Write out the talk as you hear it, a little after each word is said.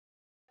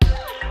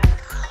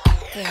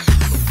Yeah.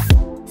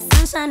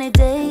 Sunshiny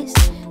days,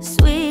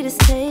 sweetest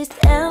taste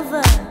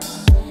ever.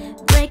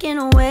 Breaking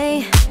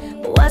away,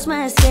 watch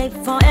my escape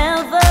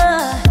forever.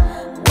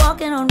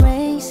 Walking on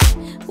race,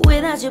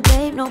 without you,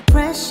 babe, no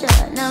pressure.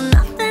 Now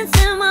nothing's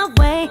in my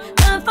way,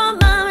 learn from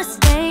my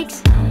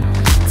mistakes.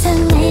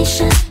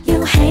 Tenacious,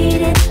 you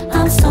hate it,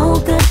 I'm so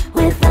good